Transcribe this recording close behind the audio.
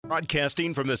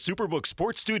Broadcasting from the Superbook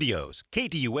Sports Studios,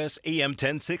 KDUS AM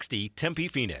 1060 Tempe,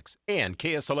 Phoenix, and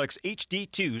KSLX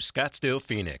HD2 Scottsdale,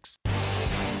 Phoenix.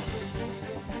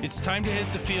 It's time to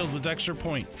hit the field with Extra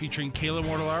Point, featuring Kayla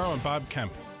Mortellaro and Bob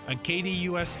Kemp on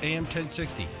KDUS AM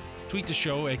 1060. Tweet the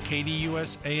show at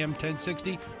KDUS AM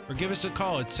 1060 or give us a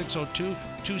call at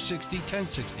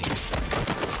 602-260-1060.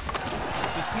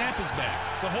 The snap is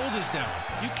back. The hold is down.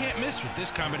 You can't miss with this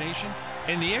combination.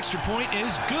 And the Extra Point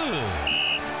is good.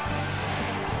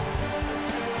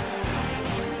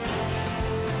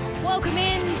 Welcome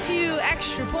into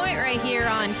Extra Point right here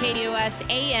on KDUS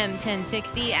AM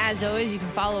 1060. As always, you can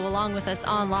follow along with us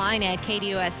online at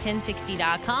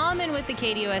KDUS1060.com and with the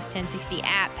KDUS 1060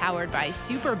 app powered by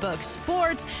Superbook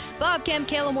Sports. Bob Kemp,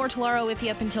 Kayla Mortellaro with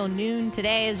you up until noon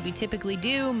today, as we typically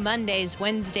do, Mondays,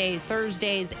 Wednesdays,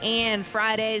 Thursdays, and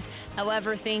Fridays.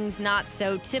 However, things not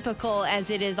so typical, as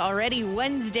it is already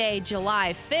Wednesday,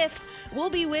 July 5th. We'll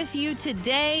be with you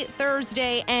today,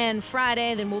 Thursday, and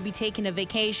Friday. Then we'll be taking a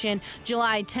vacation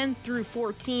July 10th through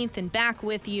 14th and back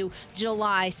with you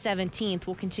July 17th.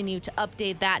 We'll continue to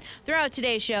update that throughout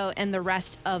today's show and the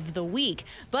rest of the week.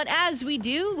 But as we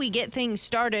do, we get things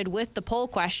started with the poll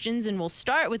questions, and we'll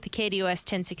start with the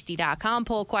KDUS1060.com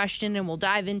poll question, and we'll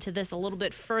dive into this a little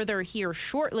bit further here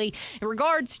shortly in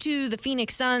regards to the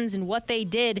Phoenix Suns and what they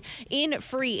did in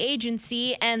free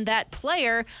agency, and that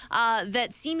player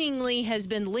that seemingly has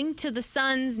been linked to the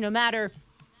Suns, no matter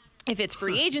if it's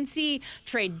free agency,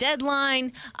 trade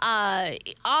deadline,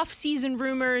 off-season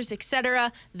rumors,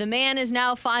 etc. The man is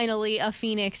now finally a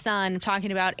Phoenix Sun. I'm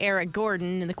talking about Eric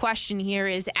Gordon. And the question here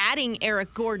is adding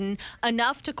Eric Gordon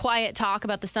enough to quiet talk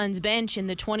about the Suns bench in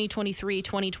the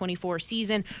 2023-2024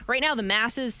 season. Right now, the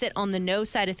masses sit on the no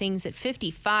side of things at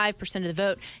 55% of the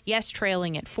vote. Yes,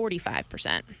 trailing at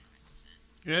 45%.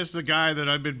 Yeah, it's the guy that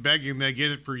I've been begging they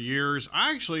get it for years.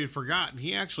 I actually had forgotten.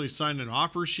 He actually signed an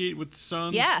offer sheet with the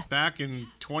Suns back in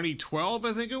 2012,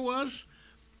 I think it was.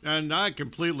 And I had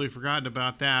completely forgotten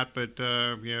about that. But,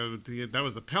 that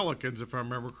was the Pelicans, if I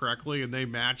remember correctly, and they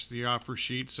matched the offer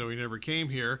sheet, so he never came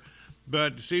here.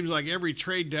 But it seems like every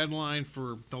trade deadline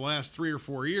for the last 3 or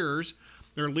 4 years,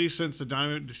 or at least since the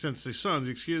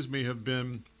Suns, have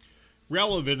been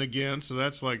relevant again, so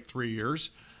that's like 3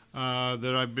 years.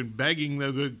 That I've been begging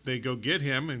they go get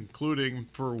him, including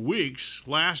for weeks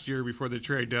last year before the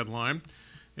trade deadline,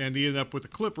 and he ended up with the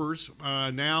Clippers.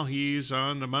 Now he's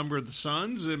a member of the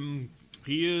Suns, and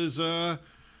he is a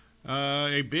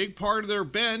big part of their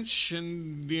bench,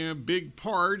 and big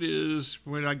part is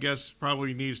what I guess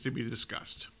probably needs to be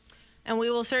discussed. And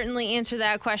we will certainly answer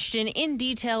that question in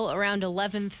detail around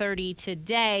 11:30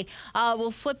 today. We'll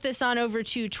flip this on over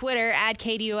to Twitter at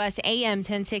KDUS AM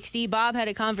 1060. Bob had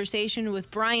a conversation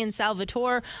with Brian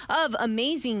Salvatore of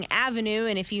Amazing Avenue.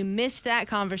 And if you missed that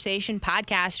conversation,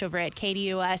 podcast over at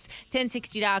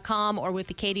KDUS1060.com or with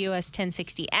the KDUS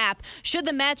 1060 app. Should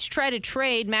the Mets try to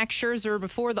trade Max Scherzer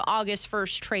before the August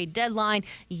 1st trade deadline?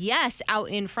 Yes, out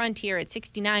in front here at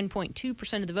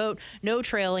 69.2% of the vote. No,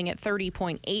 trailing at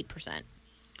 30.8%.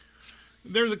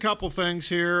 There's a couple things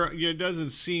here. It doesn't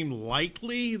seem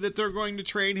likely that they're going to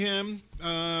trade him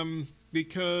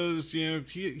because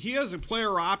he has a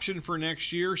player option for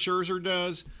next year. Scherzer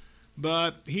does,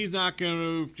 but he's not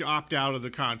going to opt out of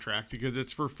the contract because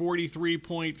it's for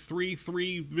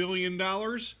 $43.33 million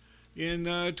in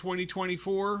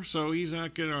 2024. So he's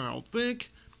not going to. I don't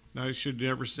think. I should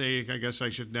never say. I guess I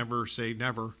should never say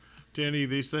never to any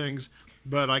of these things.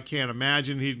 But I can't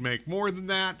imagine he'd make more than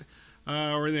that.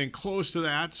 Or anything close to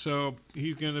that, so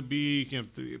he's going to be,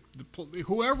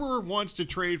 whoever wants to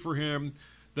trade for him,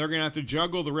 they're going to have to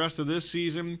juggle the rest of this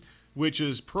season, which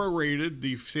is prorated,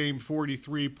 the same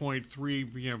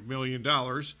 $43.3 million,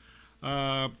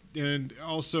 and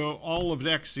also all of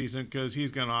next season because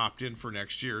he's going to opt in for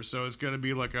next year. So it's going to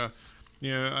be like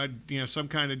some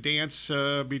kind of dance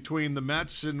between the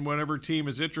Mets and whatever team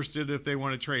is interested if they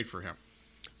want to trade for him.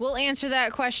 We'll answer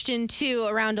that question, too,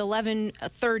 around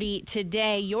 11:30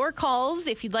 today. Your calls,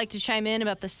 if you'd like to chime in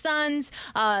about the Suns,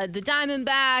 the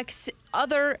Diamondbacks,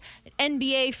 other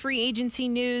NBA free agency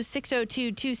news,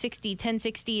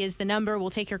 602-260-1060 is the number. We'll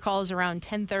take your calls around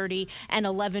 10:30 and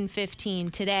 11:15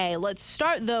 today. Let's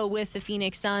start, though, with the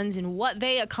Phoenix Suns and what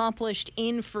they accomplished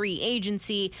in free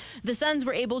agency. The Suns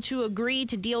were able to agree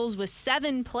to deals with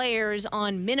 7 players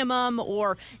on minimum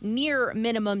or near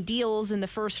minimum deals in the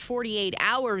first 48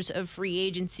 hours of free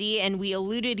agency, and we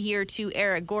alluded here to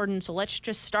Eric Gordon, so let's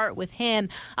just start with him.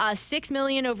 $6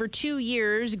 million over 2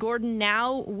 years. Gordon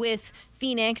now with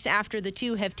Phoenix after the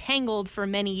two have tangled for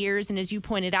many years. And as you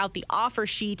pointed out, the offer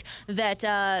sheet that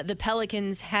the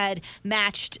Pelicans had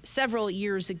matched several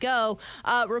years ago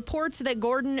reports that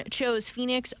Gordon chose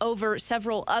Phoenix over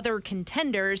several other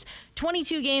contenders.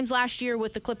 22 games last year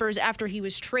with the Clippers after he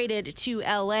was traded to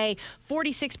LA,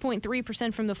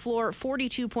 46.3% from the floor,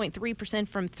 42.3%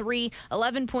 from three,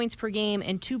 11 points per game,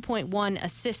 and 2.1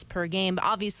 assists per game.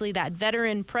 Obviously, that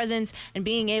veteran presence and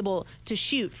being able to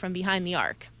shoot from behind the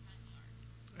arc.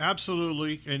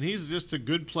 Absolutely, and he's just a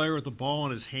good player with the ball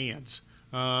in his hands.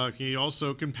 He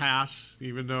also can pass,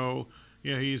 even though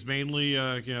he's mainly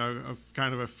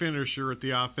kind of a finisher at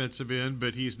the offensive end,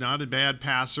 but he's not a bad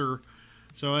passer.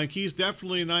 So I think he's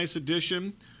definitely a nice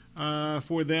addition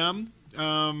for them.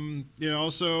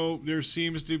 Also there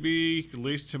seems to be, at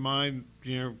least to my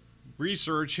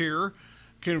research here,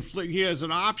 conflict. He has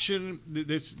an option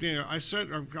that's I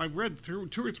read through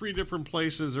 2 or 3 different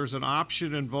places. There's an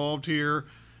option involved here.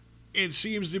 It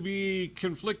seems to be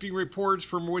conflicting reports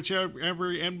from whichever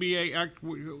NBA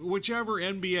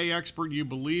expert you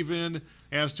believe in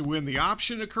as to when the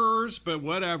option occurs, but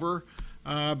whatever.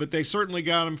 But they certainly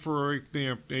got him for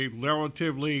a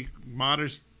relatively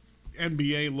modest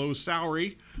NBA low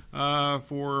salary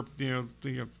for the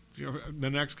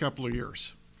next couple of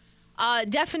years.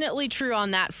 Definitely true on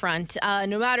that front.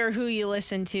 No matter who you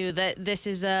listen to, that this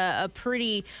is a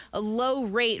pretty low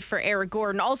rate for Eric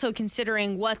Gordon. Also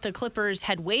considering what the Clippers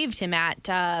had waived him at,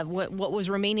 what was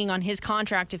remaining on his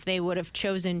contract if they would have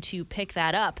chosen to pick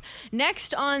that up.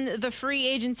 Next on the free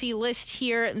agency list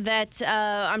here, that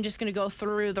I'm just going to go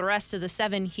through the rest of the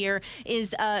 7 here,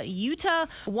 is Yuta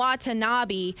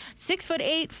Watanabe,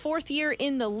 6'8", 4th year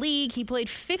in the league. He played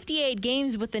 58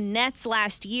 games with the Nets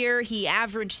last year. He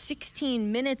averaged 16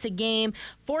 minutes a game,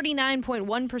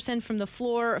 49.1% from the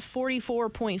floor,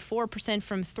 44.4%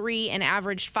 from three, and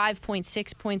averaged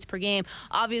 5.6 points per game.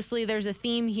 Obviously, there's a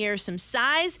theme here, some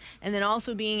size, and then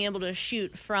also being able to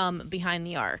shoot from behind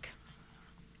the arc.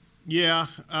 Yeah,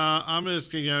 I'm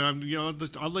just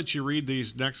I'll let you read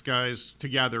these next guys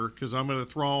together, because I'm going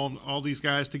to throw all these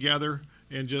guys together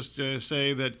and just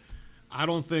say that I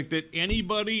don't think that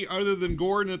anybody other than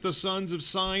Gordon that the Suns have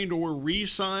signed or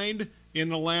re-signed in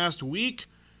the last week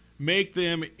make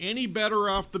them any better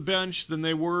off the bench than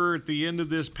they were at the end of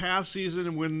this past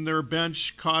season when their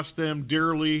bench cost them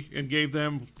dearly and gave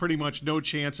them pretty much no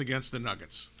chance against the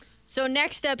Nuggets. So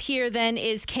next up here then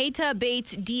is Keita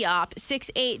Bates-Diop,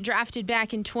 6'8", drafted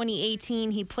back in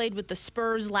 2018. He played with the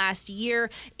Spurs last year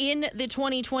in the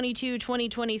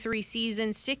 2022-2023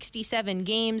 season, 67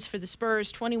 games for the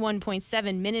Spurs,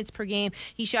 21.7 minutes per game.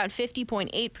 He shot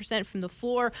 50.8% from the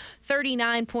floor,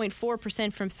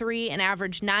 39.4% from three, and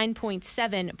averaged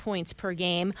 9.7 points per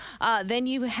game. Then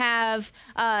you have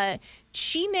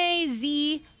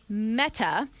Chimezi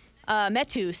Metu, I'm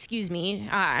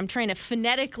trying to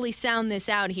phonetically sound this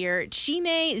out here.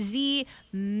 Chimezi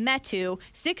Metu,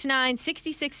 6'9",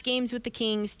 66 games with the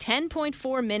Kings,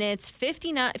 10.4 minutes,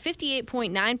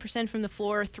 58.9% from the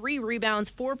floor, 3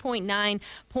 rebounds, 4.9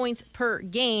 points per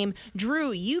game.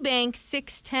 Drew Eubanks,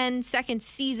 6'10", second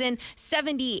season,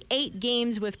 78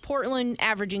 games with Portland,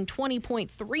 averaging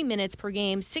 20.3 minutes per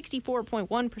game,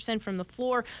 64.1% from the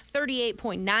floor,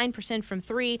 38.9% from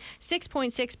three,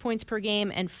 6.6 points per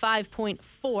game, and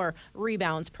 5.4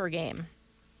 rebounds per game.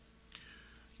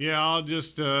 Yeah, I'll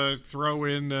just throw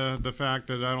in the fact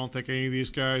that I don't think any of these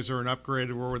guys are an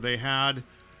upgrade over what they had.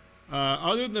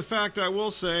 Other than the fact I will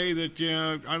say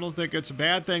that I don't think it's a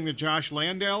bad thing that Josh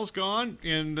Landale's gone,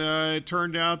 and it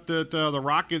turned out that the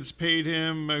Rockets paid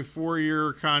him a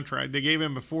 4-year contract. They gave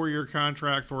him a 4-year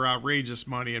contract for outrageous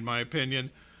money, in my opinion.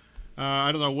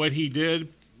 I don't know what he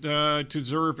did to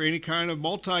deserve any kind of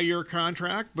multi-year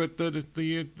contract, but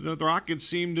the Rockets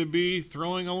seem to be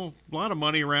throwing a lot of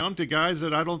money around to guys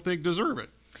that I don't think deserve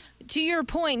it. To your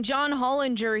point, John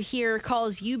Hollinger here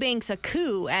calls Eubanks a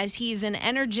coup, as he's an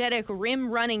energetic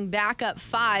rim-running backup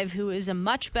 5 who is a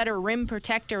much better rim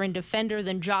protector and defender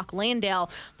than Jock Landale.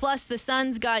 Plus, the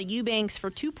Suns got Eubanks for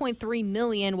 $2.3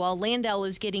 million, while Landale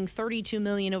is getting $32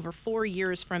 million over 4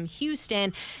 years from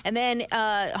Houston. And then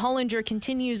Hollinger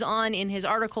continues on in his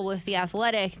article with The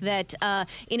Athletic that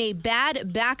in a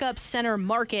bad backup center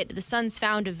market, the Suns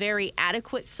found a very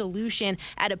adequate solution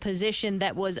at a position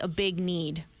that was a big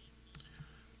need.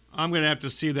 I'm going to have to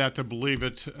see that to believe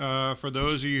it. For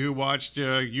those of you who watched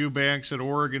Eubanks at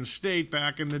Oregon State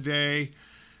back in the day,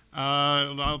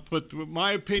 I'll put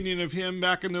my opinion of him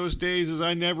back in those days is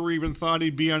I never even thought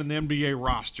he'd be on an NBA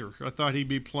roster. I thought he'd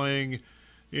be playing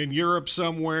in Europe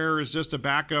somewhere as just a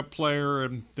backup player,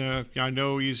 and I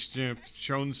know he's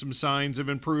shown some signs of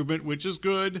improvement, which is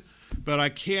good, but I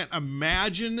can't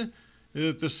imagine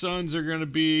that the Suns are going to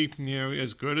be,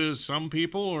 as good as some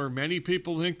people or many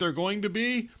people think they're going to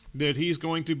be, that he's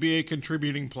going to be a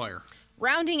contributing player.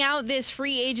 Rounding out this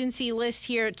free agency list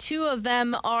here, 2 of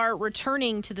them are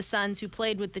returning to the Suns who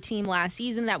played with the team last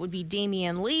season. That would be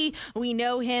Damian Lee. We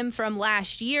know him from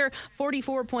last year,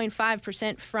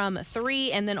 44.5% from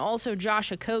 3. And then also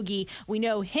Josh Okogie. We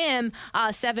know him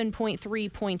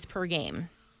 7.3 points per game.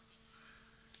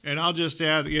 And I'll just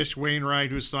add Ish Wainwright,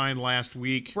 who signed last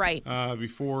week. Right.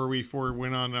 Before we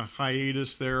went on a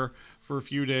hiatus there for a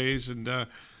few days and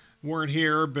weren't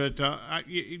here. But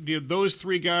those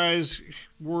 3 guys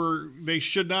they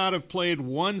should not have played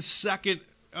 1 second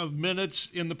of minutes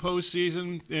in the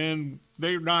postseason, and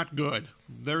they're not good.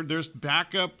 There's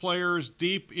backup players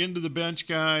deep into the bench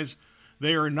guys.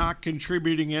 They are not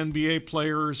contributing NBA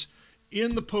players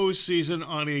in the postseason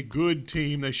on a good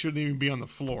team. They shouldn't even be on the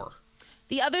floor.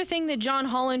 The other thing that John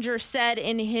Hollinger said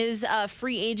in his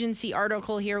free agency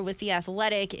article here with The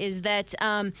Athletic is that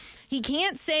he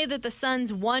can't say that the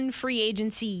Suns won free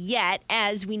agency yet,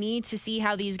 as we need to see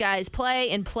how these guys play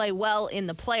and play well in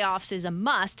the playoffs is a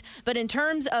must. But in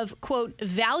terms of, quote,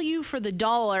 value for the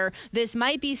dollar, this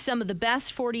might be some of the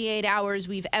best 48 hours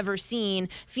we've ever seen.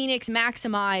 Phoenix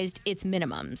maximized its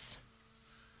minimums.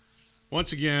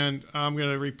 Once again, I'm going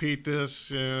to repeat this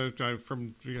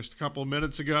from just a couple of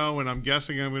minutes ago, and I'm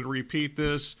guessing I'm going to repeat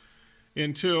this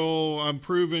until I'm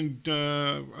proven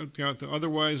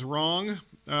otherwise wrong,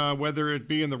 whether it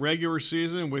be in the regular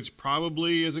season, which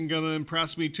probably isn't going to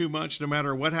impress me too much no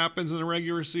matter what happens in the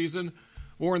regular season,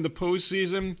 or in the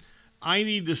postseason. I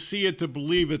need to see it to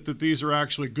believe it that these are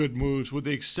actually good moves, with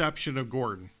the exception of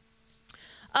Gordon.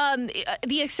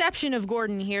 The exception of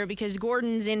Gordon here, because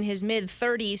Gordon's in his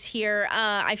mid-30s here.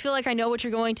 I feel like I know what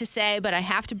you're going to say, but I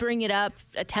have to bring it up.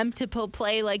 Attempt to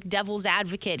play like devil's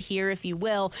advocate here, if you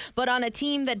will. But on a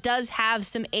team that does have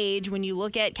some age, when you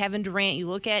look at Kevin Durant, you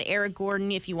look at Eric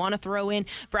Gordon, if you want to throw in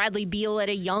Bradley Beal at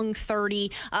a young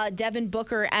 30, Devin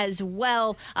Booker as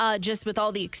well, just with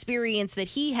all the experience that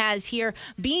he has here,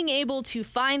 being able to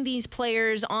find these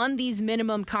players on these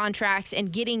minimum contracts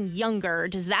and getting younger,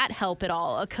 does that help at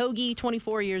all? Okogie,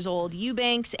 24 years old,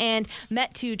 Eubanks and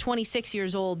Metu, 26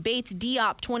 years old, Bates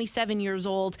Diop, 27 years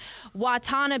old,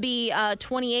 Watanabe,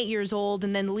 28 years old,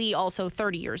 and then Lee, also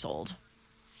 30 years old.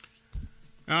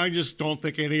 I just don't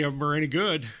think any of them are any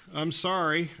good. I'm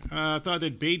sorry. I thought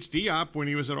that Bates Diop, when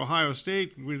he was at Ohio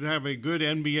State, would have a good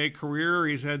NBA career.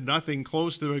 He's had nothing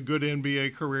close to a good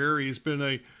NBA career. He's been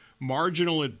a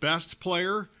marginal at best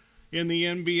player in the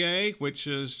NBA, which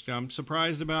is, I'm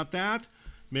surprised about that.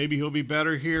 Maybe he'll be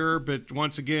better here, but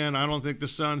once again, I don't think the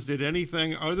Suns did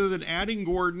anything other than adding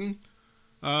Gordon,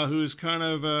 who's kind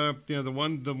of the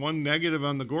one negative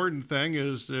on the Gordon thing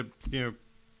is that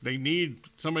they need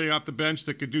somebody off the bench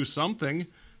that could do something,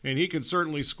 and he can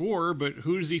certainly score. But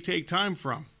who does he take time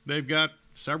from? They've got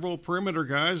several perimeter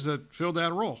guys that fill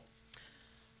that role.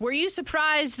 Were you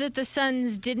surprised that the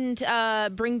Suns didn't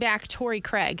bring back Torrey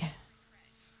Craig?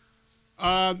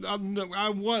 I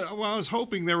was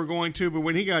hoping they were going to, but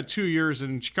when he got 2 years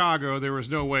in Chicago, there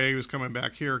was no way he was coming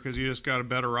back here because he just got a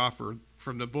better offer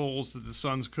from the Bulls that the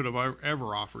Suns could have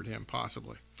ever offered him,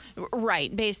 possibly.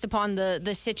 Right, based upon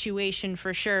the situation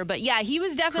for sure. But yeah, he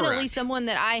was definitely Correct. someone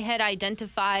that I had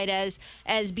identified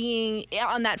as being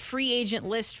on that free agent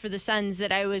list for the Suns,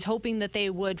 that I was hoping that they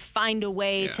would find a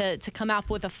way to come up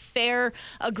with a fair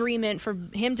agreement for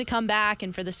him to come back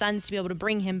and for the Suns to be able to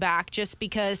bring him back, just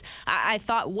because I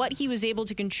thought what he was able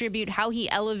to contribute, how he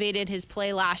elevated his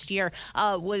play last year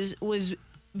was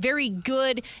very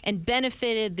good and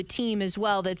benefited the team as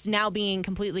well, that's now being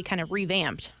completely kind of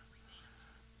revamped.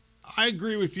 I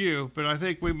agree with you, but I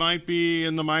think we might be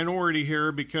in the minority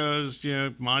here because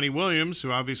Monty Williams,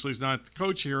 who obviously is not the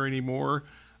coach here anymore,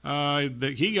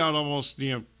 that he got almost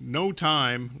no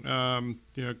time.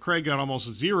 Craig got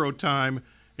almost 0 time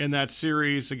in that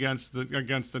series against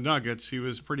the Nuggets. He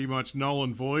was pretty much null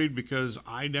and void because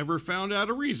I never found out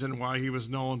a reason why he was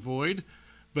null and void.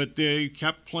 But they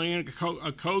kept playing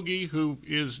Okogie, who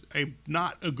is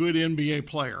not a good NBA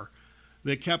player.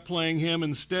 They kept playing him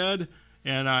instead.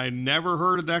 And I never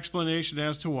heard an explanation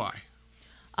as to why.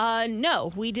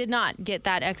 No, we did not get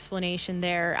that explanation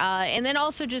there. And then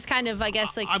also just kind of, I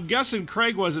guess, I'm guessing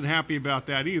Craig wasn't happy about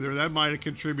that either. That might have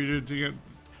contributed to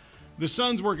the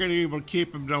Suns weren't going to be able to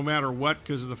keep him no matter what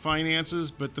because of the finances.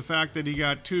 But the fact that he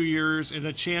got 2 years and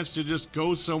a chance to just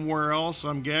go somewhere else,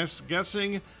 I'm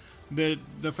guessing that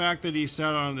the fact that he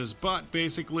sat on his butt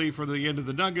basically for the end of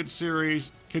the Nuggets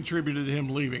series contributed to him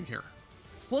leaving here.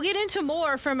 We'll get into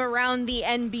more from around the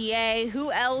NBA.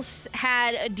 Who else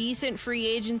had a decent free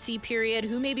agency period?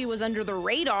 Who maybe was under the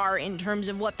radar in terms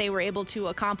of what they were able to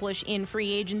accomplish in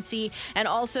free agency? And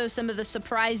also some of the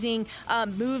surprising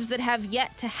moves that have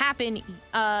yet to happen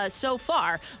so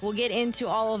far. We'll get into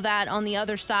all of that on the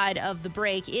other side of the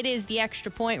break. It is The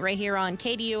Extra Point right here on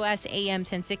KDUS AM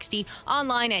 1060,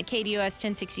 online at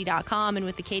KDUS1060.com, and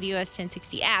with the KDUS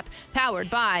 1060 app, powered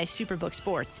by Superbook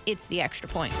Sports. It's The Extra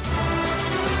Point.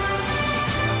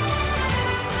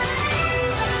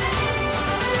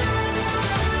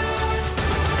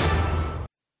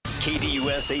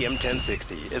 KDUS AM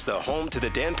 1060 is the home to the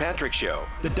Dan Patrick Show,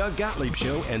 the Doug Gottlieb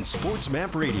Show, and Sports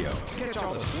Map Radio. Catch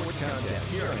all the sports content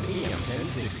here on AM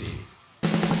 1060.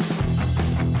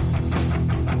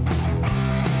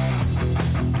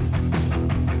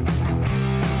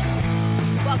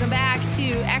 Welcome back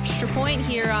to Extra Point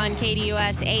here on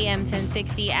KDUS AM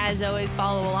 1060. As always,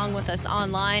 follow along with us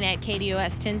online at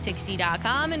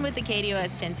KDUS1060.com and with the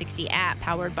KDUS 1060 app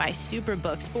powered by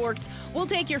Superbook Sports. We'll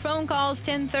take your phone calls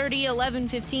 10:30,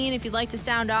 11:15 if you'd like to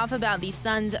sound off about the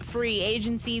Suns' free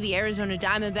agency. The Arizona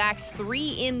Diamondbacks 3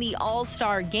 in the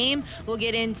All-Star game. We'll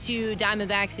get into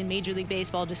Diamondbacks and Major League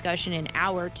Baseball discussion in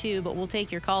hour 2, but we'll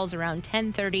take your calls around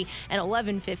 10:30 and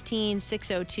 11:15,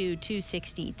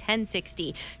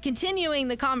 602-260-1060. Continuing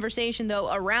the conversation, though,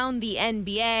 around the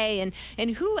NBA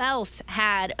and who else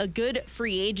had a good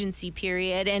free agency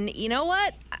period. And you know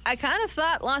what? I kind of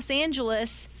thought Los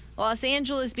Angeles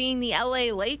being the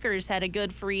LA Lakers had a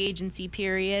good free agency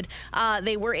period.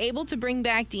 They were able to bring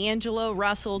back D'Angelo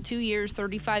Russell, 2 years,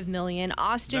 $35 million.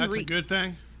 That's a good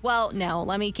thing? Well, no,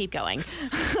 let me keep going.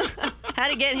 Had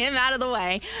to get him out of the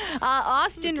way.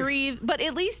 Austin Reeves, but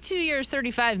at least 2 years,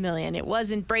 $35 million. It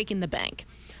wasn't breaking the bank.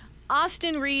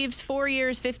 Austin Reeves, 4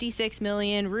 years, $56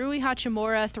 million. Rui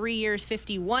Hachimura, 3 years,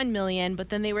 $51 million. But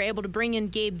then they were able to bring in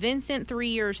Gabe Vincent, 3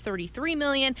 years, $33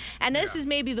 million. And this is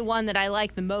maybe the one that I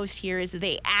like the most here is that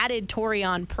they added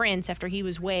Taurean Prince after he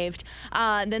was waived.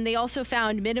 Then they also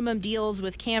found minimum deals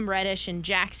with Cam Reddish and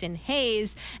Jackson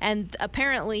Hayes. And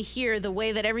apparently here, the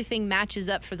way that everything matches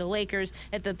up for the Lakers,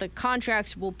 that the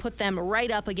contracts will put them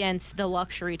right up against the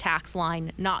luxury tax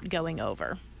line, not going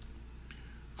over.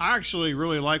 I actually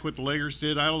really like what the Lakers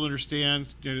did. I don't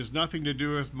understand. It has nothing to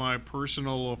do with my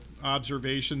personal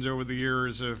observations over the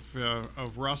years of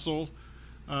Russell,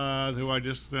 who I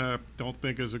just don't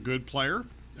think is a good player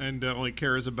and only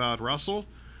cares about Russell.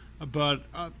 But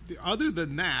other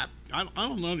than that, I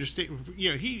don't understand.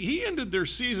 He ended their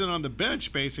season on the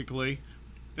bench basically.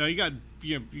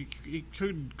 He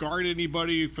couldn't guard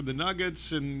anybody for the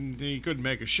Nuggets, and he couldn't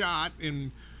make a shot.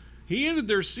 And he ended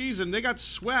their season. They got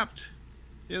swept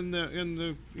in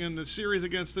the series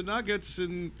against the Nuggets,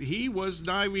 and he was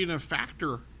not even a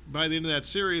factor by the end of that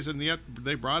series, and yet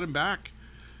they brought him back,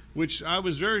 which I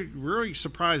was very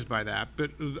surprised by that.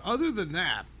 But other than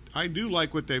that, I do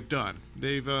like what they've done.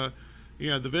 They've the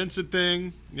Vincent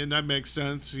thing, and that makes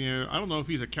sense. I don't know if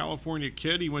he's a California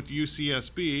kid. He went to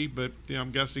UCSB, but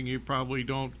I'm guessing you probably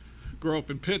don't grow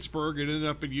up in Pittsburgh and end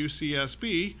up at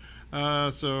UCSB.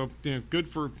 So good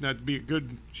for that'd be a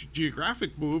good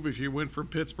geographic move if you went from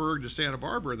Pittsburgh to Santa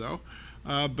Barbara, though.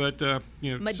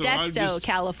 Modesto, so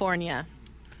California.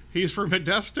 He's from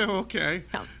Modesto, okay.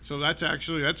 Oh. So that's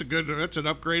an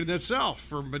upgrade in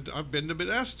itself. I've been to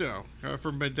Modesto.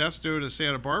 From Modesto to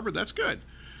Santa Barbara, that's good.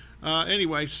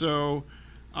 Anyway, so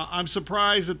I'm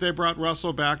surprised that they brought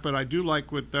Russell back, but I do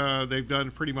like what they've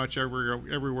done pretty much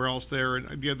everywhere else there. And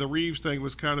the Reeves thing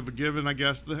was kind of a given, I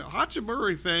guess. The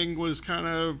Hachimura thing was kind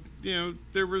of,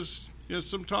 there was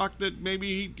some talk that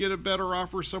maybe he'd get a better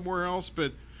offer somewhere else,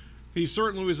 but he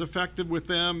certainly was effective with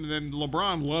them. And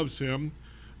LeBron loves him,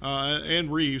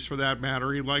 and Reeves for that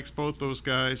matter. He likes both those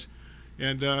guys.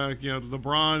 And,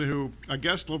 LeBron, who I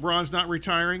guess LeBron's not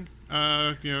retiring.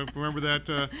 Remember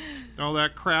that all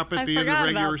that crap at the end of the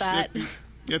regular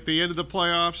at the end of the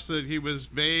playoffs that he was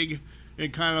vague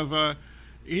and kind of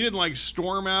he didn't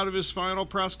storm out of his final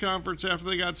press conference after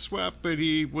they got swept, but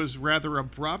he was rather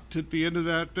abrupt at the end of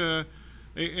that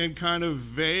and kind of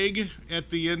vague at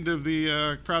the end of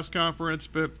the press conference.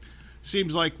 But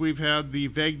seems like we've had the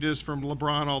vagueness from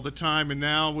LeBron all the time, and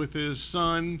now with his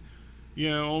son.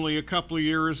 Only a couple of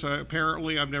years,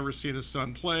 apparently, I've never seen his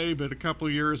son play, but a couple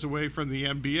of years away from the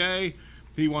NBA.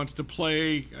 He wants to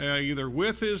play either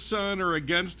with his son or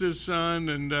against his son.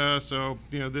 And so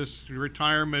this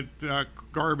retirement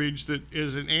garbage that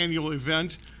is an annual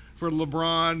event for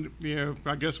LeBron,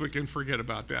 I guess we can forget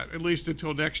about that, at least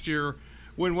until next year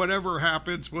when whatever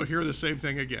happens, we'll hear the same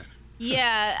thing again.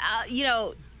 Yeah,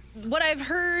 what I've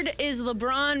heard is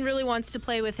LeBron really wants to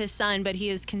play with his son, but he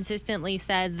has consistently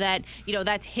said that,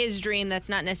 that's his dream. That's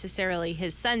not necessarily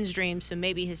his son's dream. So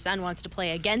maybe his son wants to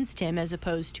play against him as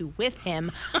opposed to with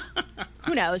him.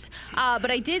 Who knows?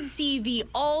 But I did see the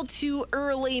all too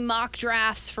early mock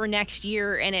drafts for next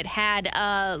year, and it had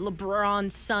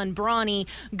LeBron's son, Bronny,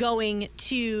 going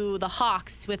to the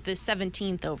Hawks with the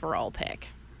 17th overall pick.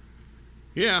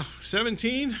 Yeah,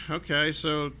 17. Okay,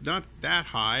 so not that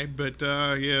high, but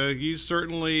he's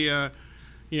certainly,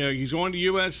 he's going to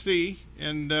USC,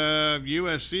 and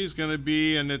USC is going to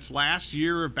be in its last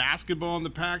year of basketball in the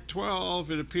Pac-12.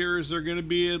 It appears they're going to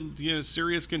be a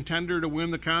serious contender to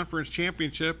win the conference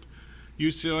championship.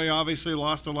 UCLA obviously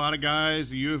lost a lot of guys.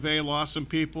 The U of A lost some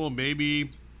people.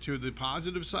 Maybe to the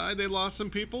positive side, they lost some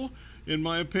people, in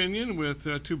my opinion, with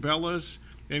Tubelis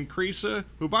and Creasa,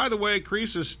 who, by the way,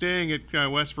 Creasa's staying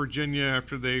at West Virginia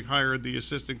after they hired the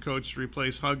assistant coach to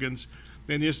replace Huggins.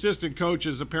 And the assistant coach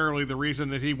is apparently the reason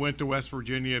that he went to West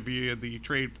Virginia via the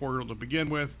trade portal to begin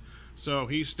with. So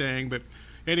he's staying. But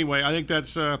anyway, I think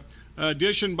that's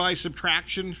addition by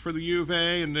subtraction for the U of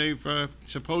A, and they've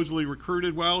supposedly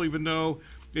recruited well, even though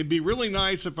it'd be really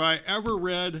nice if I ever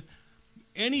read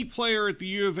any player at the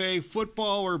U of A,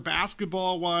 football or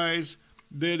basketball-wise,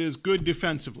 that is good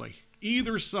defensively.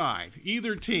 Either side,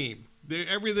 either team.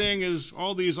 Everything is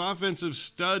all these offensive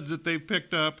studs that they've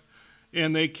picked up,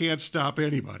 and they can't stop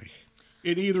anybody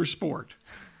in either sport.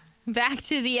 Back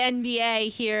to the NBA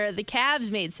here. The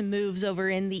Cavs made some moves over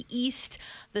in the East.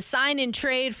 The sign and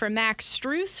trade for Max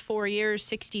Strus, 4 years,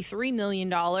 $63 million.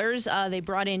 They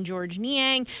brought in George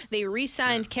Niang. They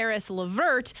re-signed Karis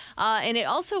LeVert. And it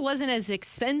also wasn't as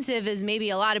expensive as maybe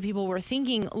a lot of people were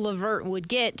thinking LeVert would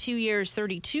get. 2 years,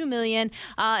 $32 million.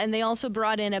 And they also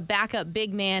brought in a backup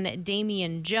big man,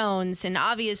 Damian Jones. And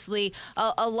obviously,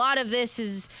 a lot of this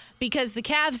is because the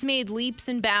Cavs made leaps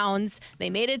and bounds. They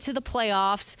made it to the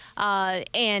playoffs.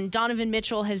 And Donovan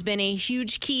Mitchell has been a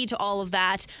huge key to all of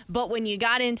that. But when you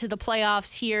got into the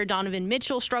playoffs here, Donovan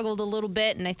Mitchell struggled a little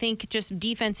bit, and I think just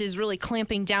defense is really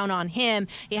clamping down on him.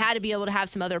 He had to be able to have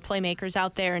some other playmakers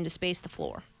out there and to space the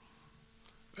floor.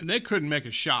 And they couldn't make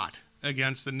a shot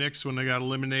against the Knicks when they got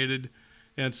eliminated.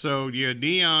 And so,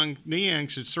 Niang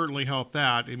should certainly help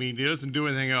that. I mean, he doesn't do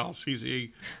anything else.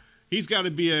 He's got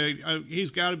to be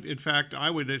in fact,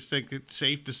 I would just think it's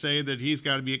safe to say that he's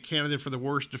got to be a candidate for the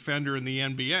worst defender in the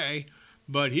NBA,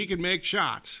 but he can make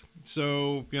shots.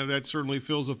 So, that certainly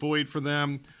fills a void for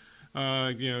them.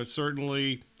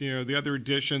 Certainly, the other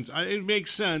additions, it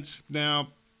makes sense. Now,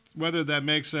 whether that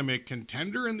makes them a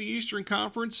contender in the Eastern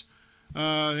Conference,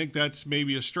 I think that's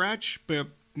maybe a stretch, but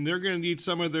they're going to need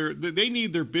they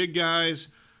need their big guys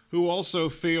who also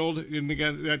failed in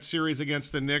that series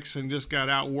against the Knicks and just got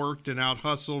outworked and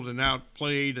out-hustled and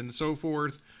outplayed and so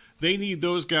forth. They need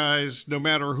those guys, no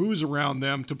matter who's around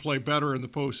them, to play better in the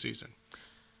postseason.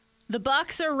 The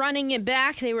Bucks are running it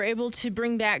back. They were able to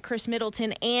bring back Chris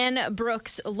Middleton and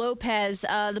Brooks Lopez.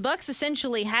 The Bucks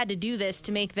essentially had to do this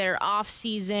to make their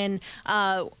offseason,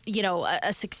 a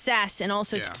success, and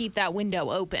also to keep that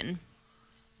window open.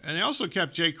 And they also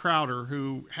kept Jay Crowder,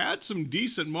 who had some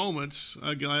decent moments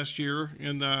last year,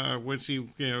 and once he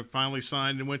finally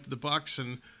signed and went to the Bucks,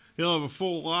 and he'll have a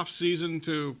full off season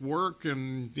to work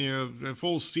and a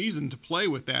full season to play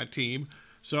with that team.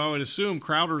 So I would assume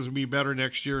Crowder's will be better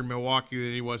next year in Milwaukee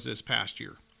than he was this past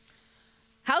year.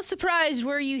 How surprised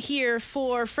were you here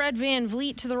for Fred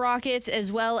VanVleet to the Rockets,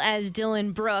 as well as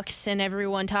Dylan Brooks, and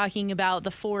everyone talking about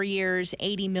the 4 years,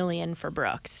 $80 million for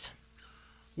Brooks?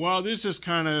 Well, this just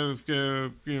kind of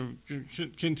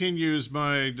continues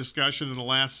my discussion in the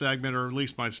last segment, or at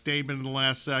least my statement in the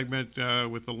last segment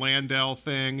with the Landale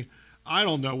thing. I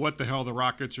don't know what the hell the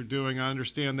Rockets are doing. I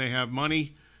understand they have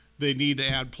money. They need to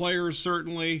add players,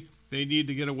 certainly. They need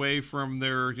to get away from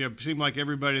their, it seemed like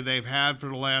everybody they've had for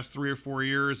the last 3 or 4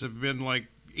 years have been like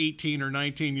 18 or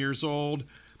 19 years old.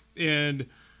 And,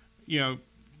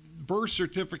 birth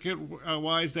certificate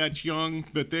wise, that's young,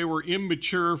 but they were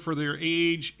immature for their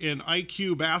age, and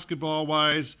IQ basketball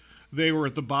wise, they were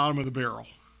at the bottom of the barrel.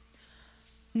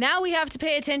 Now we have to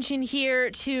pay attention here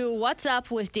to what's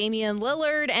up with Damian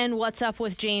Lillard and what's up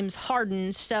with James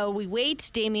Harden. So we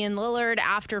wait. Damian Lillard,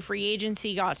 after free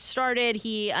agency got started,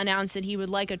 he announced that he would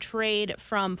like a trade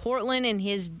from Portland, and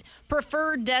his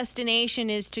preferred destination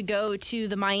is to go to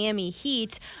the Miami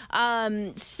Heat.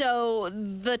 So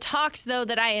the talks, though,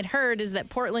 that I had heard is that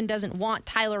Portland doesn't want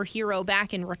Tyler Hero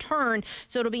back in return.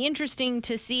 So it'll be interesting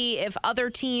to see if other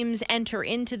teams enter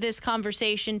into this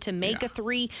conversation to make a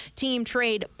 3-team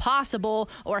trade possible,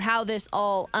 or how this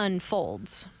all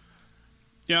unfolds.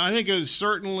 Yeah, I think it was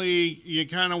certainly, you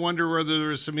kind of wonder whether there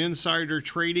was some insider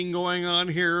trading going on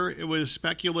here. It was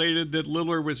speculated that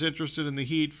Lillard was interested in the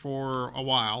Heat for a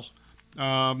while.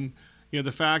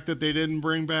 The fact that they didn't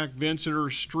bring back Vincent or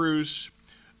Strus,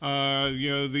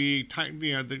 the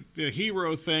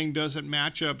hero thing doesn't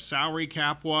match up salary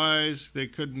cap wise. They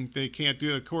can't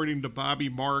do it, according to Bobby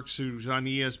Marks, who's on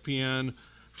ESPN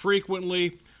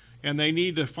frequently, and they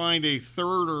need to find a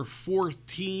third or fourth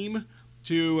team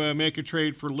to make a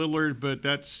trade for Lillard, but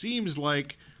that seems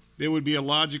like it would be a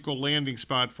logical landing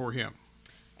spot for him.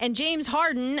 And James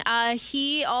Harden,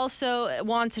 he also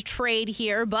wants a trade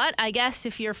here, but I guess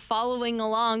if you're following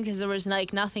along, because there was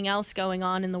nothing else going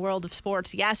on in the world of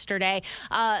sports yesterday,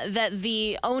 that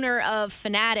the owner of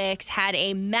Fanatics had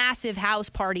a massive house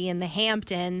party in the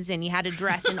Hamptons, and he had to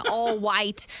dress in all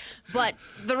white. But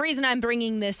the reason I'm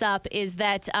bringing this up is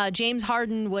that James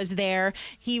Harden was there.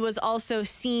 He was also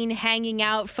seen hanging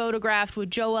out, photographed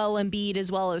with Joel Embiid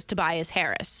as well as Tobias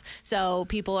Harris. So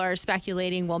people are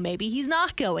speculating, well, maybe he's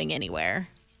not going anywhere.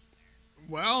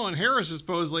 Well, and Harris is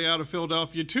supposedly out of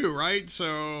Philadelphia too, right?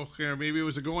 So maybe it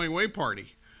was a going away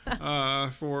party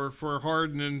for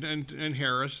Harden and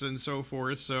Harris and so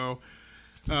forth. So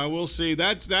we'll see.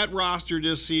 That roster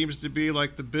just seems to be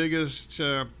like the biggest.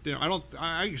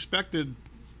 I expected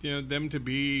them to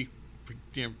be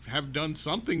have done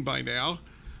something by now,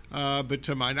 but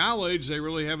to my knowledge, they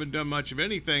really haven't done much of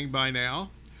anything by now.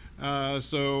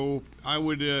 So I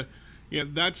would.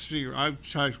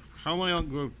 How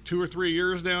long? 2 or 3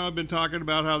 years now I've been talking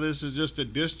about how this is just a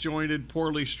disjointed,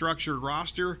 poorly structured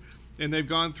roster, and they've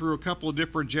gone through a couple of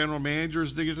different general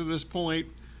managers to get to this point.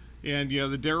 And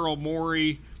the Daryl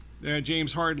Morey,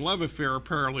 James Harden love affair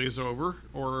apparently is over,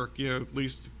 or at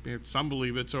least some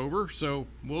believe it's over. So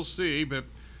we'll see. But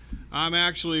I'm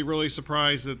actually really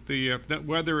surprised that that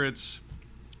whether it's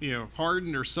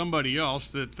Harden or somebody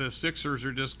else, that the Sixers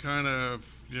are just kind of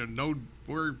I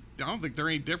don't think they're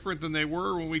any different than they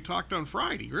were when we talked on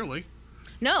Friday, really.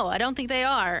 No, I don't think they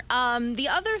are. The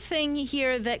other thing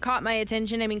here that caught my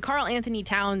attention, Karl Anthony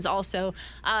Towns also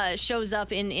shows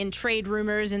up in trade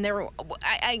rumors, and there were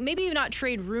maybe not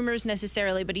trade rumors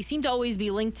necessarily, but he seemed to always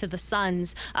be linked to the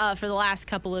Suns for the last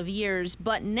couple of years.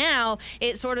 But now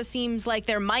it sort of seems like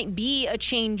there might be a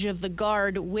change of the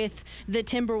guard with the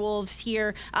Timberwolves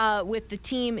here, with the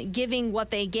team giving what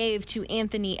they gave to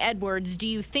Anthony Edwards. Do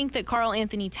you think that Karl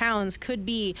Anthony Towns could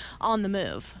be on the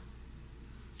move?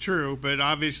 True, but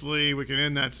obviously we can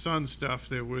end that Sun stuff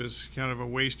that was kind of a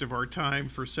waste of our time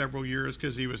for several years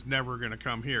because he was never going to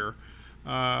come here, for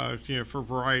a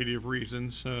variety of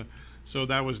reasons. So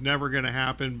that was never going to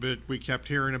happen, but we kept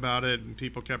hearing about it and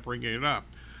people kept bringing it up.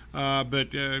 But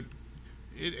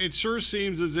it sure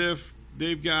seems as if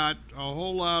they've got a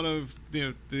whole lot of,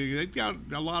 they've got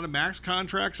a lot of max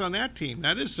contracts on that team.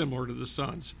 That is similar to the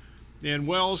Suns. And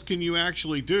what else can you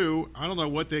actually do? I don't know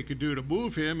what they could do to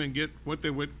move him and get what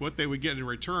they would get in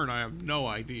return. I have no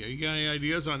idea. You got any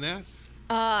ideas on that?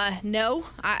 No,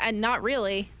 I not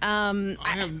really. I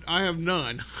have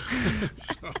none.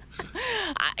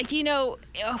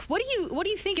 What do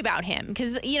you think about him?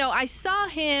 Because I saw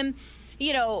him.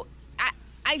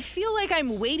 I feel like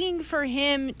I'm waiting for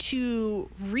him to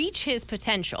reach his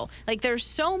potential. Like, there's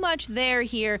so much there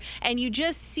here, and you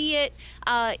just see it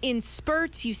in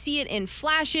spurts. You see it in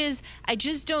flashes. I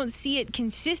just don't see it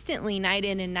consistently night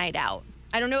in and night out.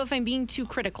 I don't know if I'm being too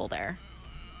critical there.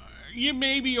 You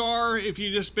maybe are if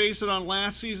you just base it on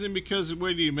last season, because what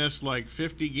did he miss, like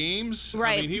 50 games?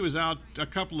 Right. He was out a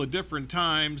couple of different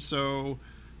times, so...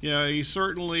 Yeah, he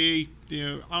certainly,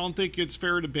 I don't think it's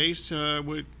fair to base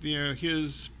with,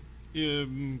 his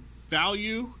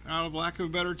value, out of lack of a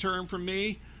better term from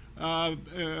me,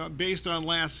 based on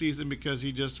last season, because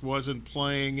he just wasn't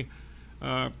playing,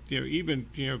 even,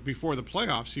 before the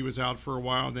playoffs, he was out for a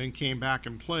while and then came back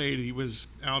and played. He was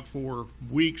out for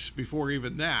weeks before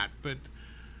even that. But,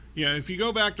 if you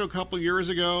go back to a couple of years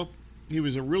ago, he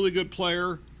was a really good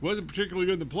player. Wasn't particularly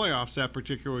good in the playoffs that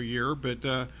particular year,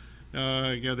 but,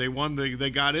 they won. They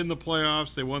got in the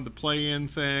playoffs. They won the play-in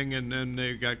thing, and then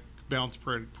they got bounced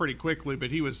pretty quickly.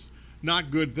 But he was not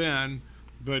good then.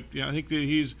 But I think that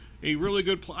he's a really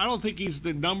good player. I don't think he's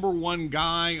the number one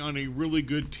guy on a really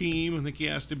good team. I think he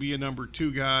has to be a number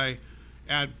two guy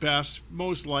at best.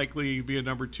 Most likely, be a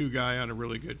number two guy on a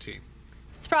really good team.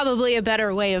 It's probably a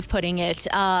better way of putting it,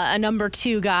 a number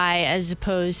two guy, as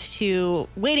opposed to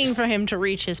waiting for him to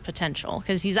reach his potential,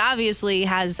 because he's obviously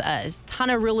has a ton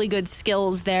of really good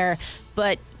skills there.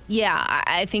 But yeah,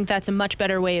 I think that's a much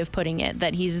better way of putting it,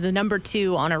 that he's the number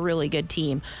two on a really good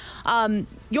team.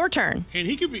 Your turn. And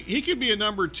he could be a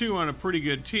number two on a pretty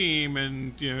good team,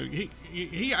 and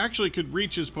he actually could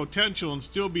reach his potential and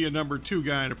still be a number 2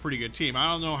 guy in a pretty good team.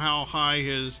 I don't know how high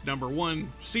his number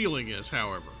 1 ceiling is,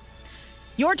 however.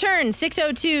 Your turn,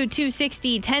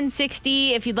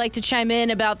 602-260-1060. If you'd like to chime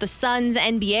in about the Suns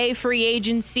NBA free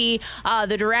agency,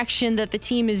 the direction that the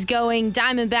team is going,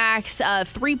 Diamondbacks,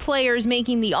 3 players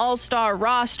making the All-Star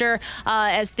roster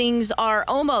as things are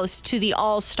almost to the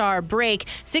All-Star break.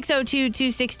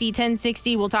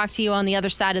 602-260-1060. We'll talk to you on the other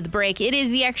side of the break. It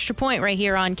is the Extra Point right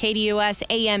here on KDUS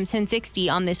AM 1060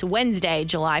 on this Wednesday,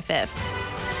 July 5th.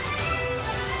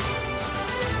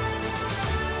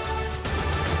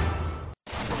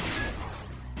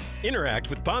 Interact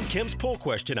with Bob Kemp's poll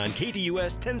question on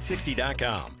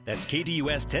KDUS1060.com. That's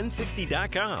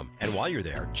KDUS1060.com. And while you're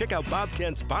there, check out Bob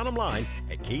Kemp's bottom line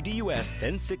at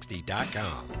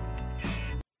KDUS1060.com.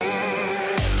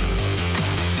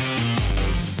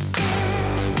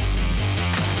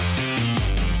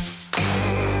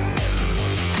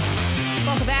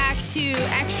 Welcome back to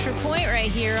Extra Point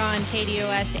right here on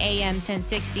KDUS AM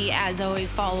 1060. As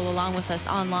always, follow along with us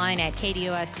online at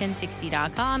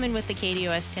KDUS1060.com and with the KDUS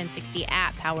 1060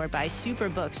 app powered by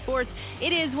Superbook Sports.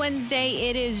 It is Wednesday.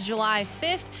 It is July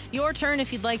 5th. Your turn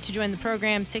if you'd like to join the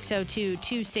program.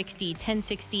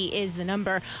 602-260-1060 is the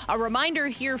number. A reminder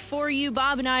here for you,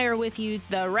 Bob and I are with you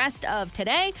the rest of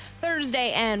today,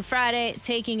 Thursday and Friday,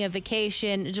 taking a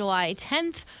vacation July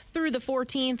 10th through the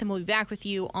 14th, and we'll be back with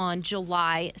you on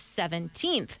July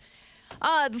 17th.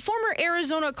 Former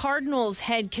Arizona Cardinals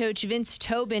head coach Vince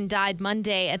Tobin died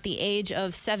Monday at the age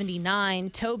of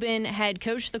 79. Tobin had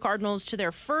coached the Cardinals to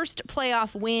their first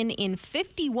playoff win in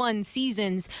 51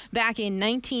 seasons back in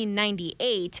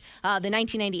 1998, the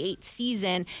 1998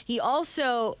 season. He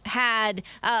also had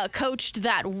coached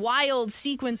that wild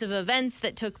sequence of events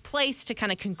that took place to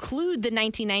kind of conclude the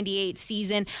 1998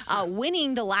 season,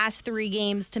 winning the last 3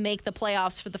 games to make the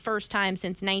playoffs for the first time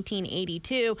since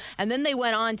 1982. And then they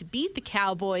went on to beat the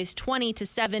Cowboys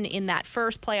 20-7 in that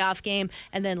first playoff game,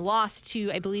 and then lost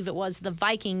to, I believe it was the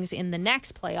Vikings in the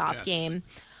next playoff game.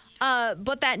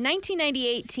 But that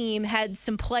 1998 team had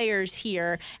some players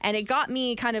here, and it got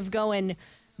me kind of going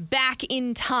back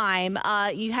in time.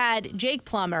 You had Jake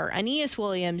Plummer, Aeneas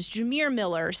Williams, Jameer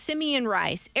Miller, Simeon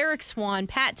Rice, Eric Swan,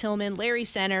 Pat Tillman, Larry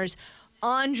Centers,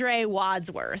 Andre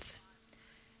Wadsworth.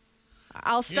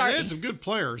 I'll start. Yeah, they had some good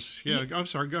players. Yeah, I'm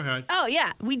sorry. Go ahead. Oh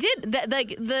yeah, we did.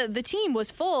 The team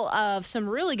was full of some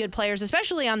really good players,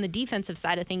 especially on the defensive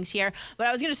side of things here. But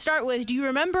I was going to start with: do you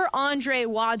remember Andre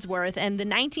Wadsworth and the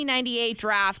 1998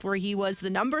 draft, where he was the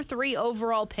number 3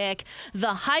 overall pick?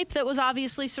 The hype that was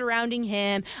obviously surrounding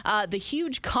him, the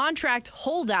huge contract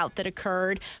holdout that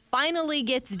occurred, finally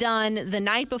gets done the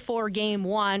night before Game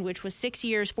 1, which was 6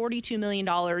 years, $42 million,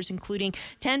 including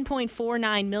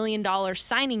 $10.49 million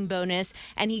signing bonus.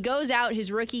 And he goes out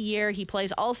his rookie year. He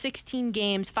plays all 16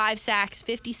 games, 5 sacks,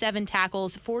 57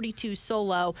 tackles, 42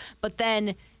 solo. But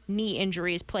then knee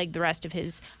injuries plagued the rest of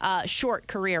his short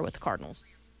career with the Cardinals.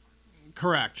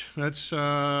 Correct. That's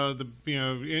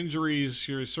injuries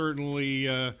here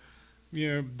certainly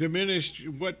diminished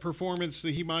what performance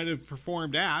that he might have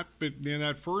performed at. But in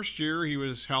that first year, he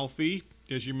was healthy.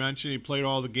 As you mentioned, he played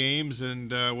all the games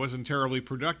and wasn't terribly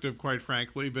productive, quite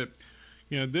frankly. But,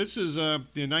 this is in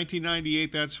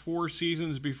 1998. That's 4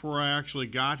 seasons before I actually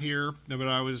got here. But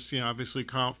I was, obviously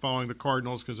following the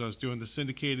Cardinals because I was doing the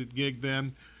syndicated gig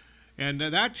then. And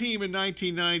that team in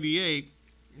 1998,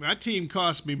 that team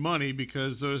cost me money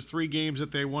because those 3 games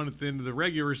that they won at the end of the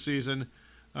regular season,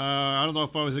 I don't know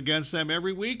if I was against them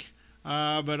every week,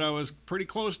 but I was pretty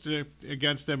close to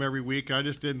against them every week. I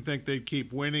just didn't think they'd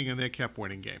keep winning, and they kept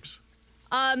winning games.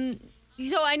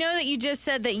 So I know that you just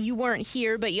said that you weren't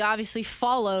here, but you obviously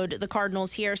followed the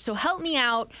Cardinals here. So help me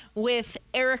out with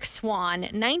Eric Swan,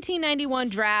 1991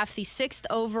 draft, the 6th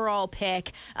overall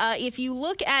pick. If you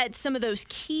look at some of those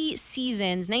key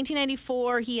seasons,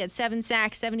 1994, he had 7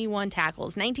 sacks, 71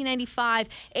 tackles. 1995,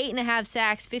 8.5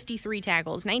 sacks, 53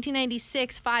 tackles.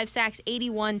 1996, 5 sacks,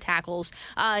 81 tackles.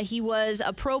 He was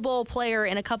a Pro Bowl player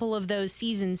in a couple of those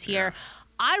seasons here. Yeah.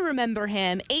 I remember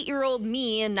him, 8-year-old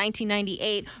me in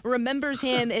 1998, remembers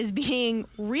him as being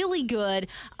really good.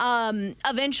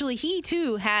 Eventually, he,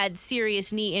 too, had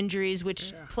serious knee injuries,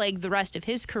 which plagued the rest of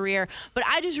his career. But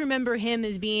I just remember him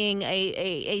as being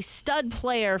a stud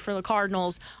player for the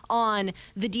Cardinals on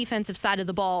the defensive side of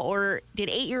the ball. Or did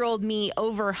 8-year-old me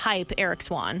overhype Eric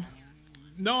Swan?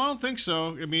 No, I don't think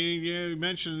so. I mean, you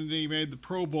mentioned he made the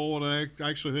Pro Bowl, and I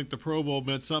actually think the Pro Bowl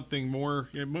meant something more.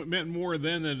 It meant more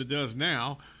then than it does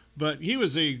now. But he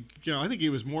was I think he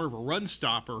was more of a run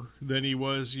stopper than he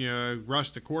was, rush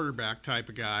the quarterback type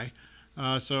of guy.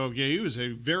 He was a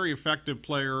very effective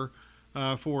player.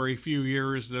 for a few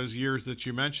years, those years that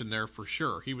you mentioned there, for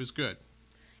sure. He was good.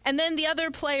 And then the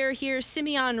other player here,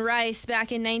 Simeon Rice,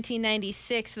 back in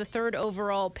 1996, the 3rd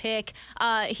overall pick.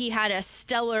 He had a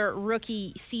stellar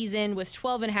rookie season with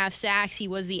 12.5 sacks. He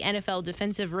was the NFL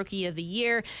Defensive Rookie of the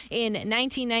Year in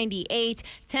 1998.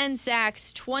 10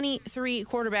 sacks, 23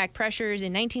 quarterback pressures.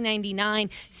 In 1999,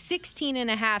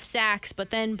 16.5 sacks. But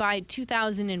then by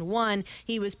 2001,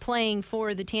 he was playing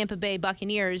for the Tampa Bay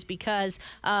Buccaneers because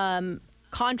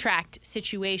contract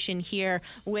situation here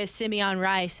with Simeon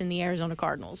Rice and the Arizona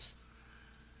Cardinals.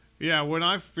 Yeah,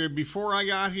 before I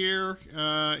got here,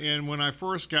 and when I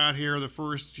first got here, the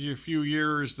first few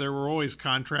years, there were always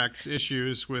contract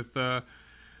issues with the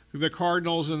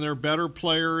Cardinals and their better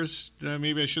players.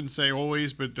 Maybe I shouldn't say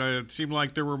always, but it seemed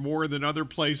like there were more than other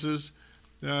places.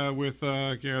 With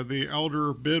the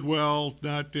elder Bidwell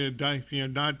not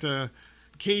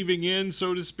caving in,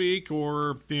 so to speak,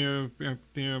 or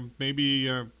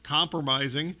maybe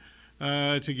compromising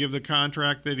to give the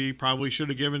contract that he probably should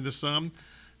have given to some.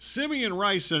 Simeon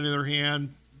Rice, on the other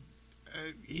hand,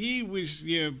 he was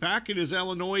back in his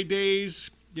Illinois days.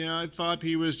 I thought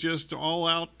he was just all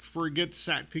out to get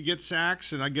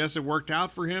sacks, and I guess it worked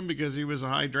out for him because he was a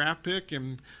high draft pick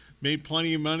and made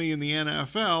plenty of money in the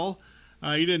NFL.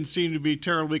 He didn't seem to be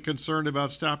terribly concerned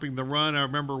about stopping the run. I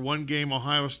remember one game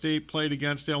Ohio State played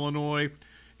against Illinois,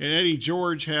 and Eddie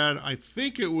George had, I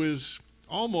think it was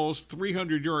almost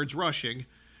 300 yards rushing,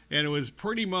 and it was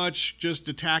pretty much just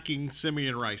attacking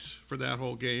Simeon Rice for that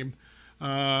whole game.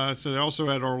 So they also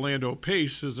had Orlando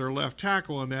Pace as their left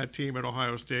tackle on that team at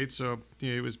Ohio State, so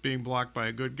he was being blocked by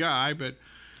a good guy, but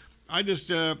I just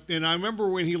and I remember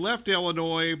when he left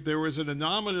Illinois, there was an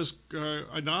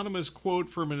anonymous quote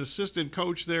from an assistant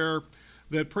coach there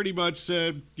that pretty much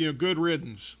said, good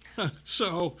riddance.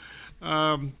 So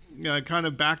I kind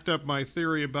of backed up my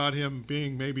theory about him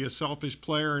being maybe a selfish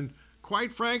player, and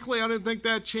quite frankly, I didn't think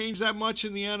that changed that much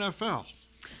in the NFL.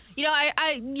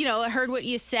 I heard what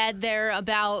you said there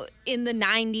about in the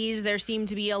 90s, there seemed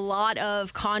to be a lot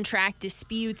of contract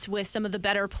disputes with some of the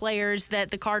better players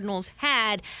that the Cardinals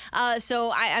had.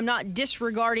 So I'm not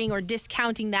disregarding or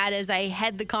discounting that as I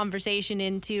head the conversation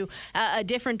into a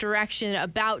different direction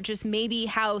about just maybe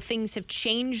how things have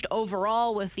changed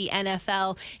overall with the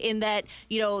NFL in that,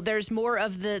 there's more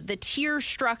of the tier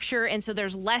structure, and so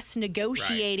there's less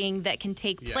negotiating that can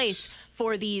take place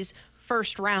for these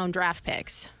first-round draft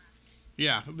picks.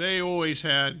 Yeah, they always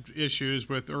had issues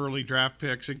with early draft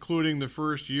picks, including the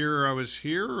first year I was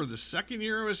here or the second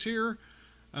year I was here.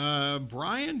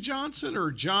 Brian Johnson,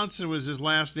 or Johnson was his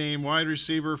last name, wide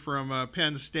receiver from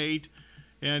Penn State.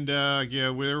 And,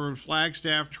 we were in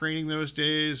Flagstaff training those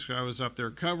days. I was up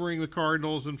there covering the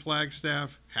Cardinals in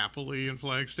Flagstaff, happily in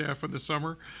Flagstaff in the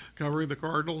summer, covering the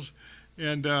Cardinals.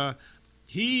 And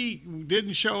he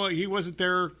didn't show up. He wasn't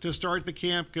there to start the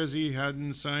camp because he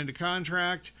hadn't signed a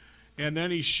contract. And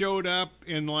then he showed up,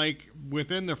 and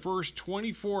within the first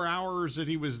 24 hours that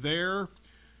he was there,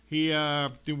 he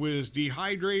was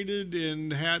dehydrated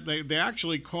and they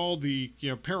actually called the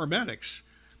paramedics.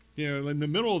 In the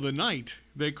middle of the night,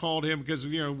 they called him because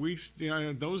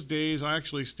those days I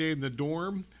actually stayed in the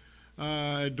dorm.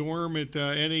 Dorm at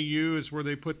NAU is where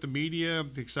they put the media,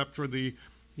 except for the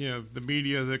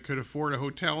media that could afford a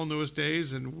hotel in those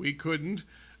days, and we couldn't.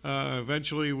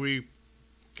 Eventually, we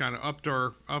kind of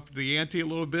upped the ante a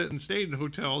little bit and stayed in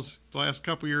hotels. The last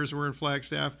couple of years we were in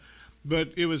Flagstaff,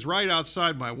 but it was right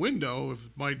outside my window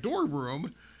of my dorm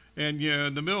room, and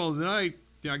in the middle of the night,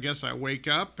 I guess I wake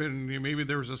up and maybe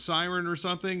there was a siren or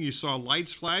something. You saw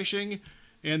lights flashing,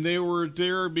 and they were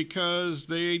there because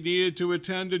they needed to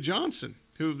attend to Johnson,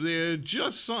 who they had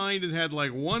just signed and had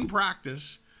one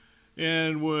practice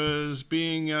and was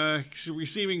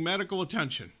receiving medical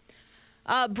attention.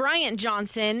 Bryant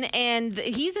Johnson, and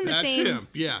he's in the same. That's him,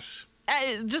 yes.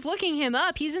 Just looking him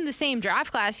up, he's in the same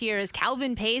draft class here as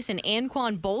Calvin Pace and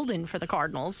Anquan Bolden for the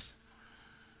Cardinals.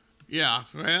 Yeah,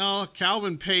 well,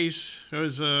 Calvin Pace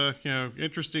was a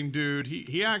interesting dude.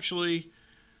 He actually,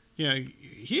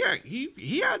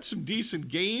 he had some decent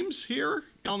games here.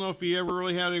 I don't know if he ever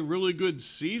really had a really good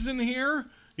season here.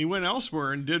 He went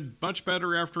elsewhere and did much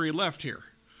better after he left here.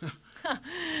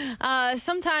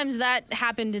 Sometimes that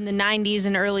happened in the 90s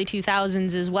and early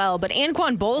 2000s as well. But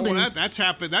Anquan Bolden... That's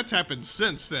happened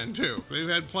since then, too. They've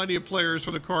had plenty of players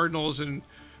for the Cardinals in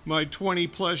my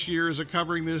 20-plus years of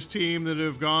covering this team that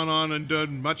have gone on and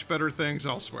done much better things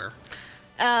elsewhere.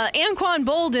 Anquan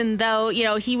Bolden, though,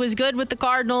 he was good with the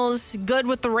Cardinals, good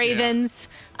with the Ravens.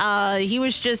 Yeah. He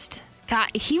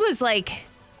was like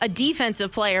a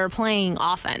defensive player playing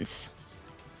offense.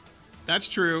 That's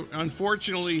true.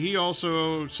 Unfortunately, he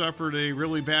also suffered a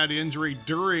really bad injury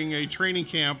during a training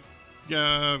camp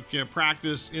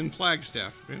practice in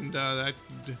Flagstaff, and that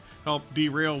helped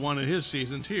derail one of his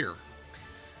seasons here.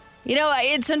 You know,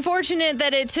 it's unfortunate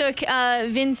that it took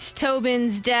Vince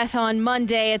Tobin's death on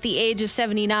Monday at the age of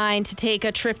 79 to take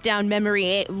a trip down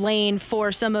memory lane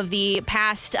for some of the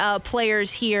past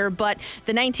players here. But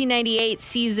the 1998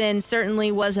 season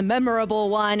certainly was a memorable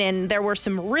one, and there were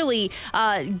some really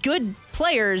good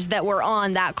players that were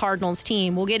on that Cardinals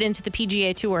team. We'll get into the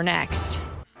PGA Tour next.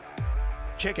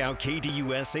 Check out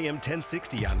KDUS AM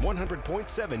 1060 on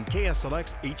 100.7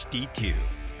 KSLX HD2.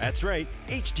 That's right,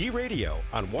 HD Radio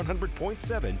on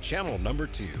 100.7 channel number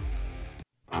 2.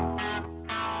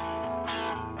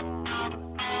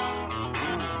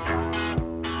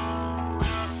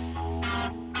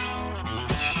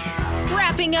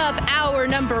 Wrapping up hour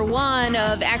number 1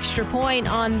 of Extra Point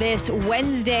on this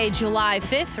Wednesday, July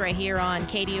 5th, right here on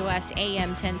KDUS AM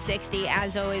 1060.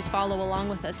 As always, follow along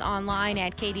with us online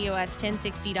at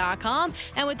KDUS1060.com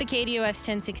and with the KDUS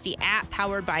 1060 app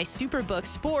powered by Superbook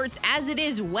Sports. As it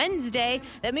is Wednesday,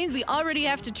 that means we already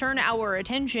have to turn our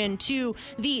attention to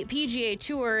the PGA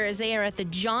Tour as they are at the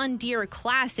John Deere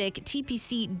Classic,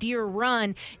 TPC Deere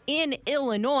Run in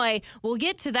Illinois. We'll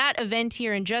get to that event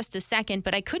here in just a second,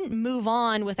 but I couldn't move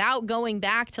on without going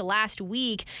back to last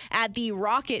week at the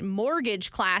Rocket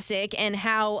Mortgage Classic and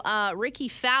how Ricky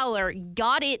Fowler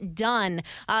got it done.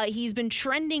 He's been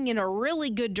trending in a really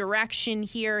good direction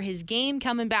here. His game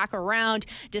coming back around,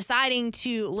 deciding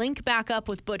to link back up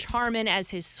with Butch Harmon as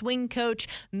his swing coach,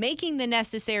 making the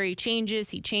necessary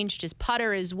changes. He changed his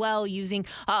putter as well, using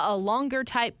a longer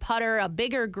type putter, a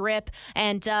bigger grip,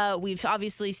 and we've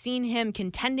obviously seen him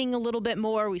contending a little bit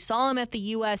more. We saw him at the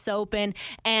U.S. Open,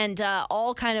 and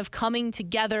all kind of coming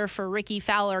together for Ricky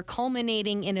Fowler,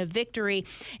 culminating in a victory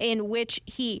in which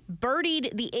he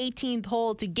birdied the 18th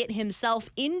hole to get himself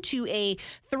into a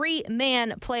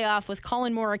 3-man playoff with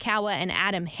Colin Morikawa and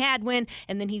Adam Hadwin,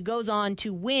 and then he goes on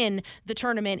to win the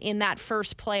tournament in that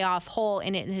first playoff hole,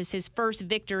 and it is his first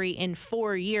victory in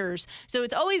 4 years. So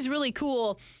it's always really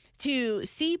cool to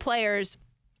see players.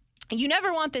 You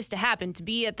never want this to happen, to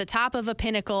be at the top of a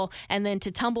pinnacle and then to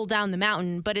tumble down the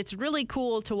mountain, but it's really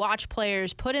cool to watch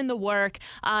players put in the work,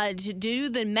 to do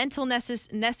the mental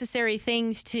necessary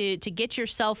things to get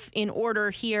yourself in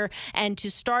order here and to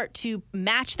start to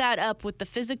match that up with the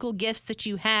physical gifts that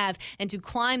you have and to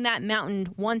climb that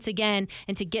mountain once again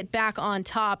and to get back on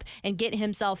top and get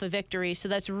himself a victory. So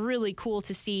that's really cool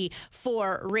to see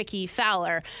for Ricky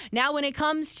Fowler. Now, when it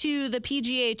comes to the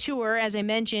PGA Tour, as I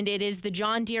mentioned, it is the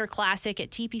John Deere Classic at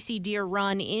TPC Deere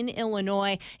Run in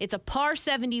Illinois. It's a par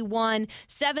 71,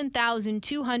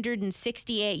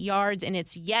 7,268 yards, and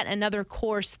it's yet another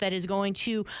course that is going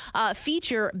to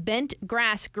feature bent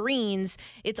grass greens.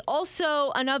 It's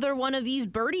also another one of these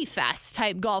birdie fest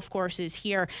type golf courses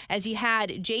here, as you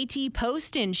had JT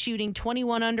Poston shooting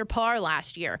 21 under par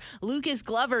last year, Lucas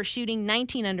Glover shooting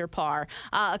 19 under par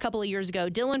a couple of years ago,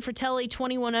 Dylan Fratelli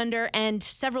 21 under, and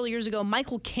several years ago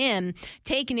Michael Kim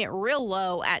taking it real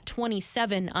low at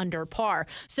 27 under par.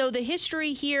 So the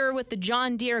history here with the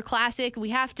John Deere Classic,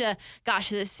 we have to, gosh,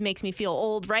 this makes me feel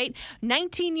old, right?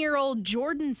 19-year-old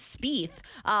Jordan Spieth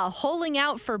holing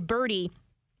out for birdie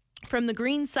from the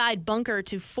greenside bunker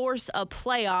to force a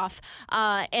playoff,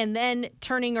 and then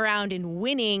turning around and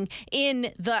winning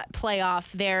in the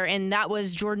playoff there. And that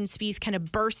was Jordan Spieth kind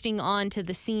of bursting onto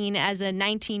the scene as a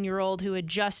 19-year-old who had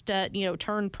just,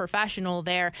 turned professional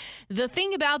there. The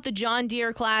thing about the John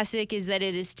Deere Classic is that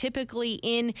it is typically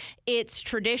in its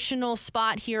traditional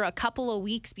spot here a couple of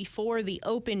weeks before the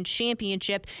Open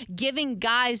Championship, giving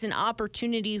guys an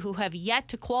opportunity who have yet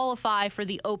to qualify for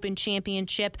the Open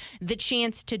Championship the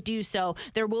chance to do so.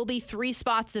 There will be 3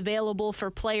 spots available for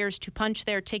players to punch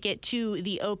their ticket to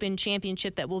the Open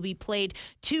Championship that will be played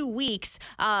 2 weeks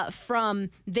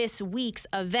from this week's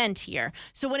event here.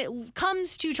 So when it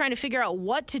comes to trying to figure out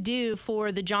what to do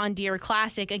for the John Deere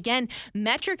Classic, again,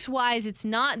 metrics-wise, it's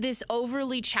not this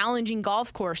overly challenging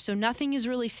golf course, so nothing is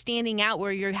really standing out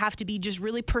where you have to be just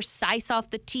really precise off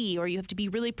the tee, or you have to be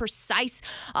really precise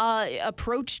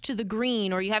approach to the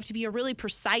green, or you have to be a really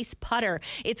precise putter.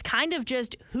 It's kind of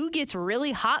just who gets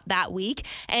really hot that week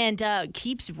and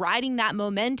keeps riding that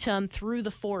momentum through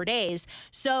the 4 days.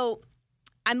 So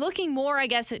I'm looking more, I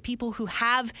guess, at people who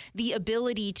have the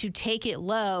ability to take it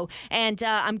low. And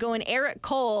I'm going Eric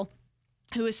Cole,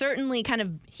 who is certainly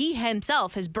he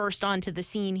himself has burst onto the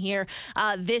scene here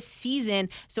this season.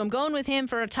 So I'm going with him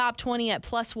for a top 20 at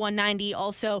plus 190,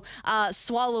 also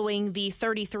swallowing the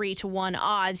 33-1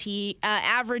 odds. He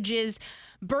averages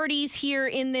birdies here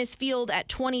in this field at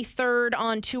 23rd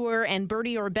on tour and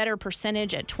birdie or better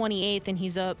percentage at 28th, and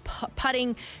he's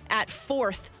putting at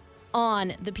 4th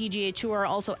on the PGA Tour.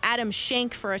 Also, Adam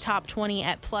Schenk for a top 20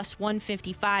 at plus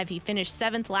 155. He finished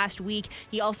 7th last week.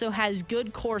 He also has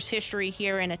good course history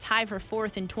here and a tie for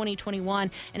 4th in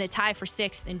 2021 and a tie for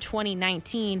 6th in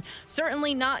 2019.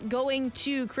 Certainly not going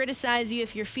to criticize you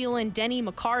if you're feeling Denny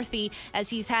McCarthy, as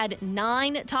he's had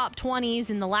 9 top 20s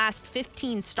in the last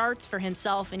 15 starts for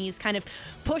himself, and he's kind of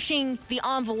pushing the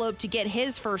envelope to get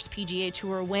his first PGA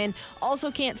Tour win.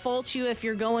 Also can't fault you if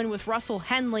you're going with Russell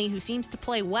Henley, who seems to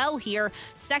play well here,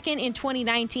 2nd in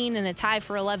 2019 and a tie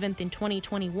for 11th in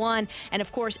 2021. And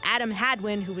of course, Adam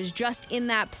Hadwin, who was just in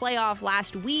that playoff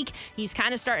last week. He's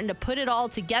kind of starting to put it all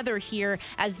together here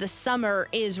as the summer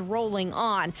is rolling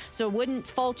on. So wouldn't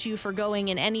fault you for going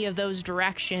in any of those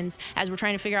directions as we're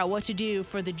trying to figure out what to do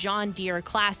for the John Deere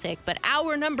Classic. But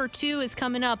hour number 2 is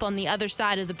coming up on the other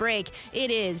side of the break. It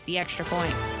is the Extra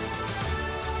Point.